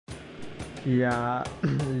Yeah,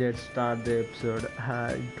 let's start the episode.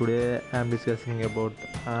 Today I am discussing about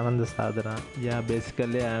Ananda Sadhana. Yeah,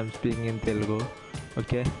 basically I am speaking in Telugu.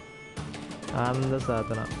 Okay, ఆనంద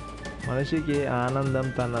సాధన మనిషికి ఆనందం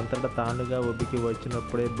తనంతట తానుగా ఉబికి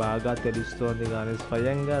వచ్చినప్పుడే బాగా తెలుస్తోంది, కానీ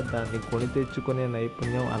స్వయంగా దాన్ని కొని తెచ్చుకునే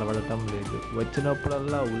నైపుణ్యం అలవడటం లేదు.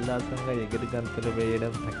 వచ్చినప్పుడల్లా ఉల్లాసంగా ఎగిరి గంతులు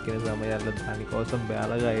వేయడం, తక్కిన సమయాల్లో దానికోసం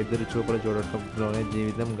బేలగా ఎదురు చూపులు చూడటంలోనే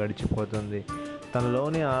జీవితం గడిచిపోతుంది.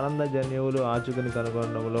 తనలోని ఆనంద జన్యువులు ఆచుకుని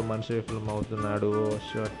కనుగొనడంలో మనిషి విఫలమవుతున్నాడు. ఓ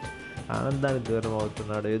షట్, ఆనందానికి దూరం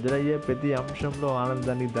అవుతున్నాడు. ఎదురయ్యే ప్రతి అంశంలో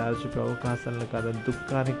ఆనందానికి దాల్చిపే అవకాశాలను కాదు,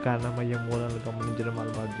 దుఃఖానికి కారణమయ్యే మూలాలను గమనించడం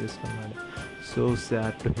అలవాటు చేసుకున్నాడు. So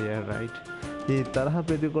sad to hear, right? ఈ తరహా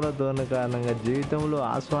ప్రతికూల ధోరణి కారణంగా జీవితంలో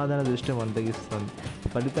ఆస్వాదన దృష్టి మందగిస్తుంది.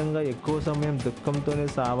 ఫలితంగా ఎక్కువ సమయం దుఃఖంతోనే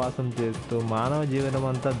సావాసం చేస్తూ మానవ జీవనం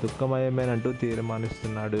అంతా దుఃఖమయమేనంటూ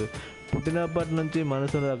తీర్మానిస్తున్నాడు. పుట్టినప్పటి నుంచి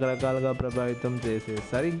మనసును రకరకాలుగా ప్రభావితం చేసే,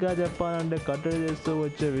 సరిగ్గా చెప్పాలంటే కట్టడి చేస్తూ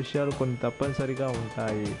వచ్చే విషయాలు కొన్ని తప్పనిసరిగా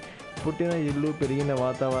ఉంటాయి. పుట్టిన ఇల్లు, పెరిగిన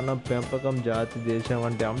వాతావరణం, పెంపకం, జాతి, దేశం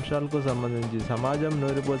వంటి అంశాలకు సంబంధించి సమాజం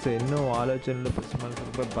నూరిపోసే ఎన్నో ఆలోచనలు ప్రతి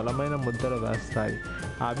మనసులపై బలమైన ముద్రలు వేస్తాయి.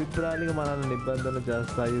 ఆ అభిప్రాయాలకు మనల్ని నిబంధనలు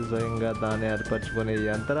చేస్తాయి. స్వయంగా దాన్ని ఏర్పరచుకునే ఈ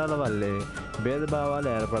అంతరాల వల్లే భేదభావాలు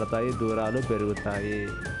ఏర్పడతాయి, దూరాలు పెరుగుతాయి.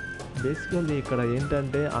 బేసికల్లీ ఇక్కడ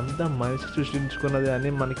ఏంటంటే అంతా మనిషి సృష్టించుకున్నది అని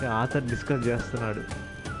మనకి ఆథర్ డిస్కస్ చేస్తున్నాడు.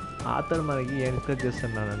 ఆథర్ మనకి ఏం డిస్కస్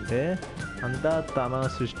చేస్తున్నాడంటే అంతా తన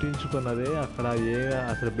సృష్టించుకున్నదే, అక్కడ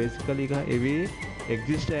అసలు బేసికలీగా ఇవి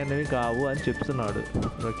ఎగ్జిస్ట్ అయినవి కావు అని చెప్తున్నాడు.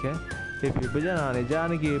 ఓకే, ఈ విభజన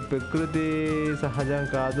నిజానికి ప్రకృతి సహజం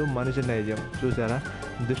కాదు, మనిషి నైజం. చూసారా,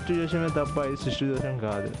 దృష్టి దోషమే తప్ప ఇది సృష్టి దోషం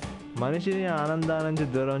కాదు. మనిషిని ఆనందాల నుంచి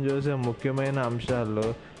దూరం చేసే ముఖ్యమైన అంశాల్లో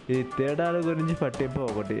ఈ తేడాల గురించి పట్టింపు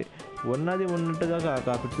ఒకటి. ఉన్నది ఉన్నట్టుగా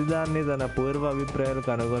కాక ప్రతిదాన్ని తన పూర్వ అభిప్రాయాలకు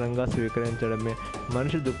అనుగుణంగా స్వీకరించడమే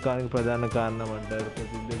మనిషి దుఃఖానికి ప్రధాన కారణం అంటారు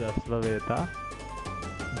ప్రసిద్ధ శాస్త్రవేత్త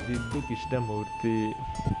జిడ్డు కృష్ణమూర్తి.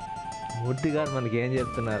 మూర్తి గారు మనకి ఏం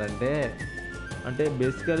చెప్తున్నారంటే, అంటే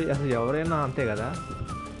బేసికలీ అసలు ఎవరైనా అంతే కదా,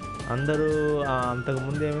 అందరూ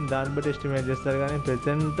అంతకుముందు ఏమైనా దాన్ని బట్టి ఎస్టిమేట్ చేస్తారు, కానీ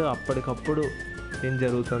ప్రజెంట్ అప్పటికప్పుడు ఏం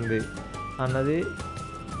జరుగుతుంది అన్నది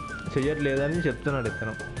చెయ్యట్లేదని చెప్తున్నాడు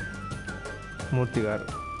ఇతను, మూర్తి గారు.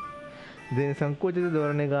 దీని సంకుచిత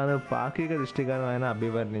ధోరణిగాను, పాక్షిక దృష్టిగాను ఆయన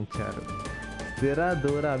అభివర్ణించారు. స్థిర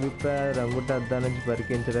దూర అభిప్రాయాల రంగుటద్దా నుంచి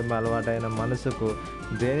పరికించడం అలవాటైన మనసుకు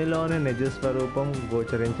దేనిలోనే నిజస్వరూపం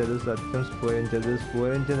గోచరించదు, సత్యం స్ఫురించదు,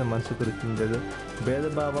 స్ఫురించిన మనసు కృషించదు,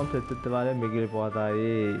 భేదభావం ప్రత్యుత్వాలే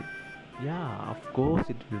మిగిలిపోతాయి. Yeah, of course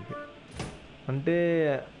it will B. అంటే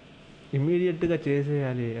ఇమీడియట్గా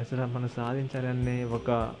చేసేయాలి, అసలు మనం సాధించాలి అనే ఒక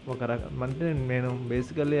ఒక రకం. అంటే నేను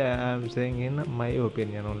basically I'm saying in my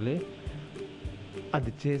opinion only,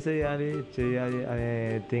 అది చేయాలి అనే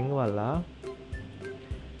థింగ్ వల్ల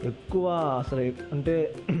ఎక్కువ అసలు అంటే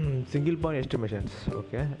సింగిల్ పాయింట్ ఎస్టిమేషన్స్.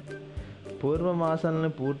 ఓకే, పూర్వమాసాలను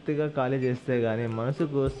పూర్తిగా ఖాళీ చేస్తే కానీ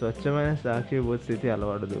మనసుకు స్వచ్ఛమైన సాక్షిభూత స్థితి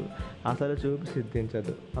అలవడదు, అసలు చూపు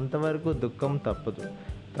సిద్ధించదు. అంతవరకు దుఃఖం తప్పదు.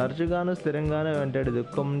 తరచుగాను స్థిరంగానే వెంటాడి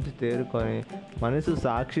దుఃఖం నుంచి తేరుకొని మనసు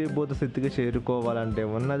సాక్షిభూత స్థితికి చేరుకోవాలంటే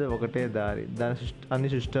ఉన్నది ఒకటే దారి, దాన్ని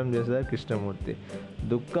సృష్టం చేసేది కృష్ణమూర్తి.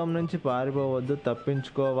 దుఃఖం నుంచి పారిపోవద్దు,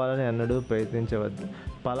 తప్పించుకోవాలని ఎన్నడూ ప్రయత్నించవద్దు.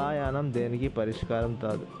 పలాయనం దేనికి పరిష్కారం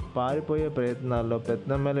కాదు. పారిపోయే ప్రయత్నాల్లో,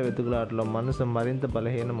 పెత్తనమేల వెతుకులాటలో మనసు మరింత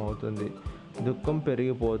బలహీనం అవుతుంది, దుఃఖం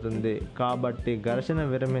పెరిగిపోతుంది. కాబట్టి ఘర్షణ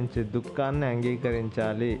విరమించి దుఃఖాన్ని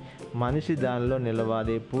అంగీకరించాలి. మనిషి దానిలో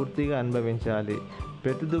నిలవాలి, పూర్తిగా అనుభవించాలి.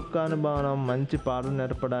 ప్రతి దుఃఖానుభవం మంచి పాఠం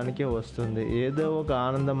నేర్పడానికి వస్తుంది, ఏదో ఒక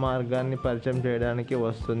ఆనంద మార్గాన్ని పరిచయం చేయడానికి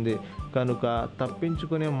వస్తుంది. కనుక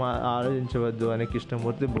తప్పించుకునే ఆలోచించవద్దు అని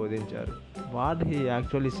కృష్ణమూర్తి బోధించారు. వాట్ హీ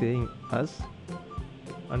యాక్చువల్లీ సేయింగ్ అస్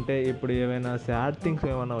అంటే, ఇప్పుడు ఏమైనా సాడ్ థింగ్స్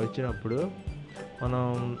ఏమైనా వచ్చినప్పుడు మనం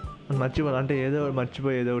మర్చిపోవాలి అంటే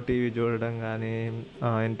మర్చిపోయి ఏదో టీవీ చూడడం కానీ,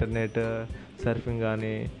 ఇంటర్నెట్ సర్ఫింగ్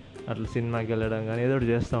కానీ, అట్లా సినిమాకి వెళ్ళడం కానీ ఏదో ఒకటి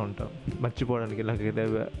చేస్తూ ఉంటాం మర్చిపోవడానికి, లేకపోతే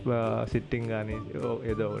సిట్టింగ్ కానీ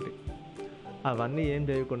ఏదో ఒకటి. అవన్నీ ఏం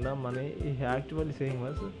చేయకుండా మన actually saying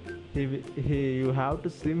was you have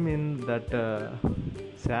to swim in that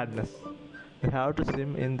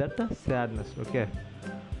sadness, okay.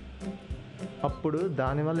 అప్పుడు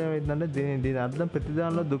దానివల్ల ఏమైందంటే దీని అర్థం ప్రతి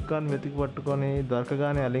దానిలో దుఃఖాన్ని వెతికి పట్టుకొని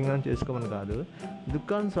దొరకగానే అలింగనం చేసుకోమని కాదు,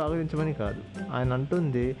 దుఃఖాన్ని స్వాగతించమని కాదు. ఆయన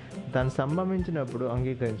అంటుంది దాన్ని సంభవించినప్పుడు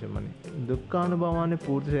అంగీకరించమని, దుఃఖానుభవాన్ని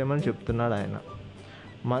పూర్తి చేయమని చెప్తున్నాడు ఆయన.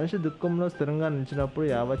 మనిషి దుఃఖంలో స్థిరంగా నిలిచినప్పుడు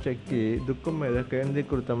యావశక్తి దుఃఖం మీద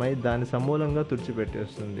కేంద్రీకృతమై దాన్ని సమూలంగా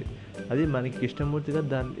తుడిచిపెట్టేస్తుంది. అది మనకి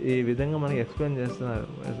కృష్ణమూర్తిగా ఈ విధంగా మనకి ఎక్స్ప్లెయిన్ చేస్తున్నారు.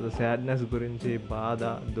 సాడ్నెస్ గురించి, బాధ,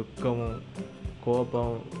 దుఃఖము, కోపం,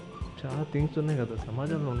 చాలా థింగ్స్ ఉన్నాయి కదా,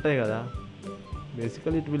 సమాజంలో ఉంటాయి కదా.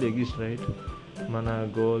 Basically it will exist, right? మన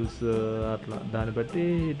గోల్స్ అట్లా దాన్ని బట్టి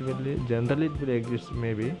ఇట్ విల్ ఎగ్జిస్ట్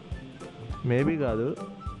మేబీ కాదు,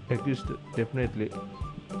 ఎగ్జిస్ట్ డెఫినెట్లీ.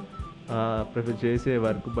 ప్రిఫర్ చేసే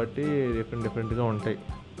వర్క్ బట్టి డిఫరెంట్గా ఉంటాయి.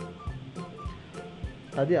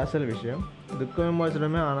 అది అసలు విషయం. దుఃఖ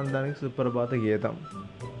విమోచనమే ఆనందానికి సుప్రభాత గీతం.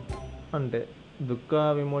 అంటే దుఃఖ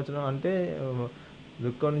విమోచనం అంటే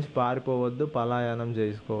దుఃఖం నుంచి పారిపోవద్దు, పలాయనం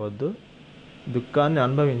చేసుకోవద్దు, దుఃఖాన్ని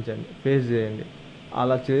అనుభవించండి, ఫేస్ చేయండి.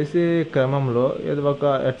 అలా చేసే క్రమంలో ఏదో ఒక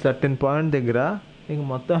సర్టెన్ పాయింట్ దగ్గర ఇంక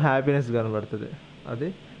మొత్తం హ్యాపీనెస్ కనబడుతుంది. అది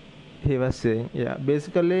he was saying.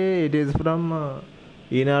 Basically it is from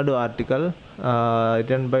Eenadu article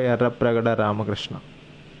written by Errapragada Ramakrishna.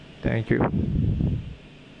 Thank you.